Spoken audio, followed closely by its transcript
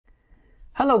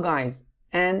Hello guys,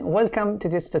 and welcome to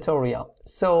this tutorial.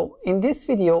 So in this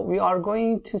video we are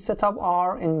going to set up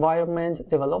our environment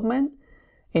development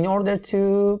in order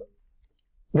to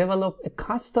develop a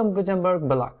custom Gutenberg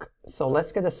block. So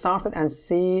let's get started and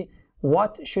see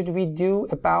what should we do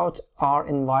about our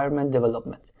environment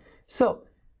development. So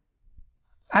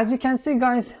as you can see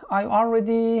guys, I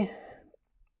already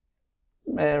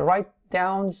write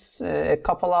down a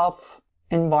couple of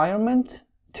environment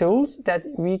tools that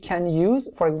we can use.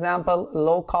 For example,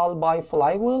 local by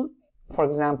flywheel, for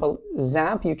example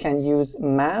XAMPP, you can use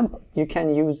MAMP, you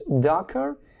can use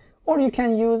Docker, or you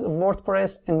can use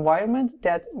WordPress environment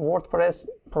that WordPress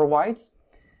provides.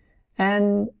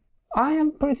 And I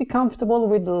am pretty comfortable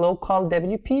with local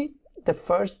WP, the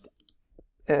first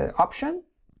option,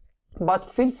 but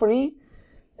feel free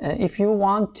if you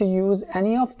want to use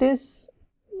any of this.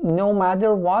 No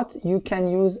matter what, you can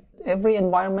use every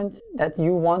environment that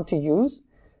you want to use.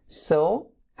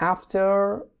 So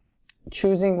after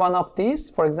choosing one of these,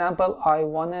 for example, I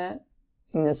want to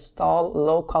install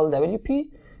local WP,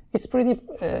 it's pretty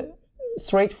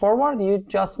straightforward. You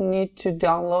just need to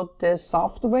download the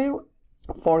software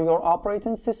for your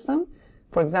operating system.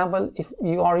 For example, if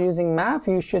you are using Mac,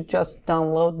 you should just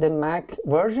download the Mac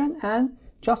version and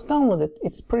just download it.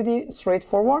 It's pretty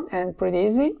straightforward and pretty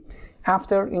easy.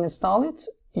 After install it,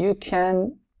 you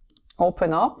can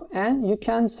open up and you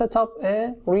can set up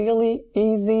a really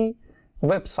easy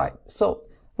website. So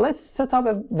let's set up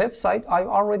a website. I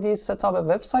already set up a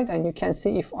website, and you can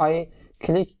see if I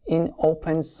click in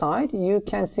open site, you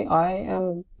can see I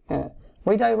am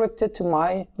redirected to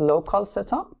my local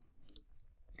setup.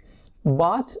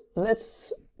 But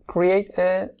let's create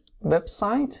a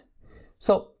website.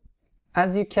 So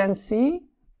as you can see,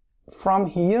 from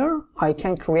here I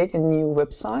can create a new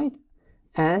website,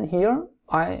 and here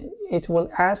it will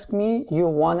ask me, you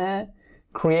wanna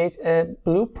create a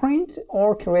blueprint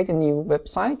or create a new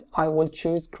website. I will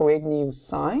choose create new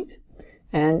site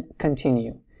and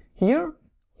continue. Here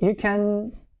you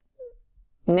can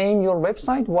name your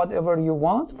website whatever you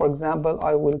want. For example,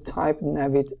 I will type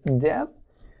Navid Dev,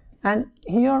 and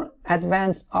here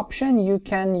advanced option, you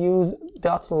can use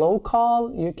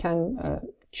 .local, you can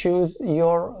choose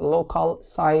your local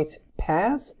site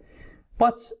path,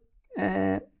 but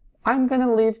I'm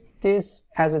gonna leave this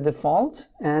as a default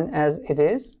and as it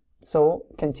is. So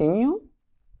continue.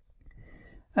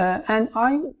 And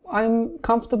I'm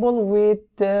comfortable with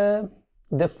the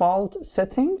default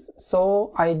settings,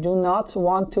 so I do not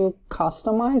want to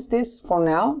customize this for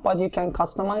now, but you can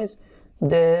customize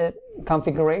the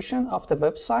configuration of the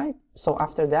website. So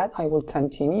after that I will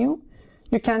continue.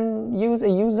 You can use a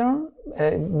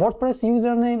WordPress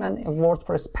username and a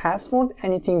WordPress password,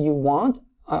 anything you want,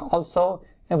 also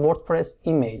a WordPress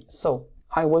email. So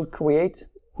I will create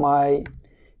my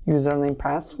username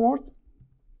password,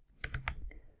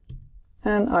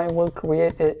 and I will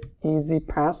create an easy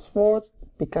password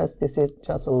because this is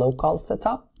just a local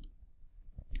setup.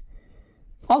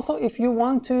 Also, if you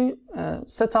want to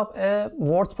set up a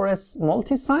WordPress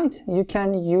multi-site, you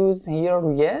can use here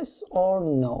yes or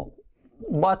no.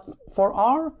 But for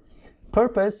our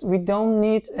purpose, we don't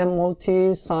need a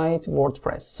multi-site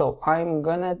WordPress. So I'm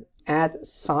gonna add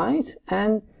site,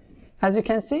 and as you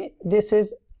can see, this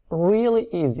is really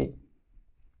easy.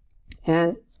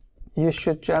 And you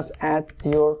should just add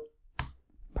your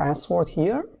password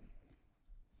here.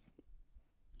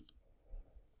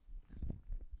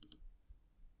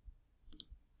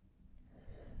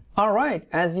 All right,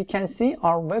 as you can see,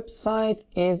 our website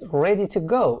is ready to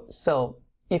go. So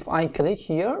if I click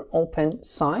here, open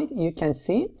site, you can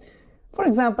see, for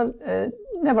example,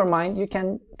 never mind, you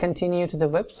can continue to the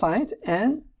website,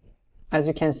 and as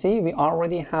you can see, we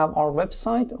already have our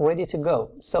website ready to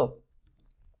go. So,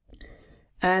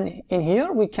 and in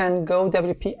here we can go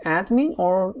WP admin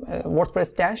or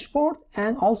WordPress dashboard,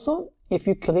 and also if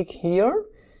you click here,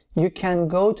 you can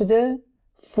go to the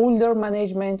folder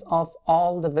management of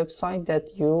all the website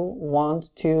that you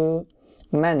want to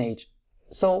manage.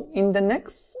 So in the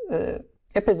next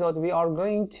episode, we are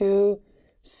going to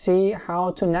see how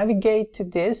to navigate to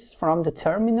this from the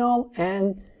terminal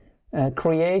and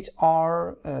create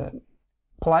our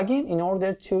plugin in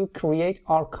order to create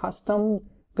our custom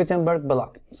Gutenberg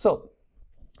block. So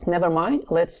never mind,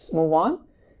 let's move on.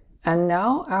 And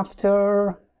now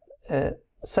after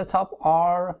set up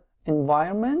our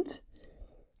environment,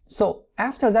 so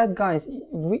after that guys,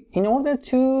 in order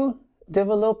to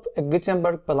develop a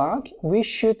Gutenberg block, we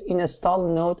should install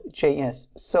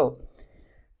Node.js. So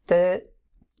the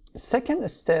second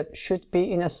step should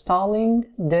be installing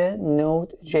the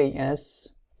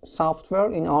Node.js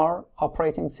software in our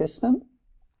operating system.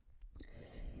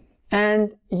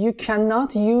 And you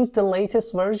cannot use the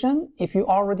latest version. If you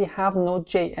already have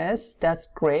Node.js, that's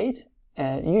great.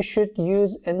 You should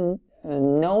use a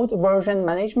Node version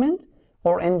management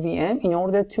or NVM in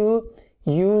order to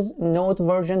use Node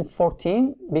version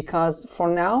 14, because for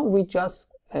now we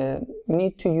just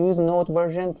need to use Node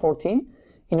version 14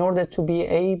 in order to be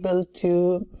able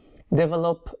to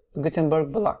develop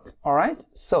Gutenberg block. All right,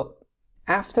 so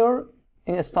after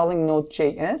installing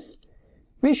Node.js,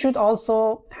 we should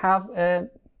also have a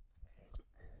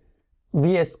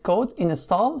VS Code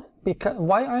installed. Because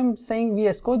why I'm saying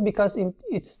VS Code? Because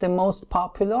it's the most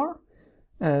popular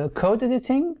code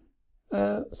editing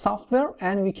software,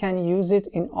 and we can use it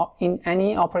in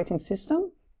any operating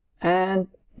system, and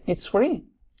it's free.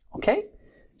 Okay,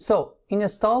 so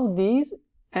install these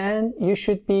and you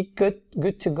should be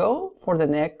good to go for the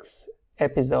next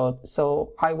episode.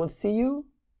 So I will see you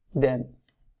then.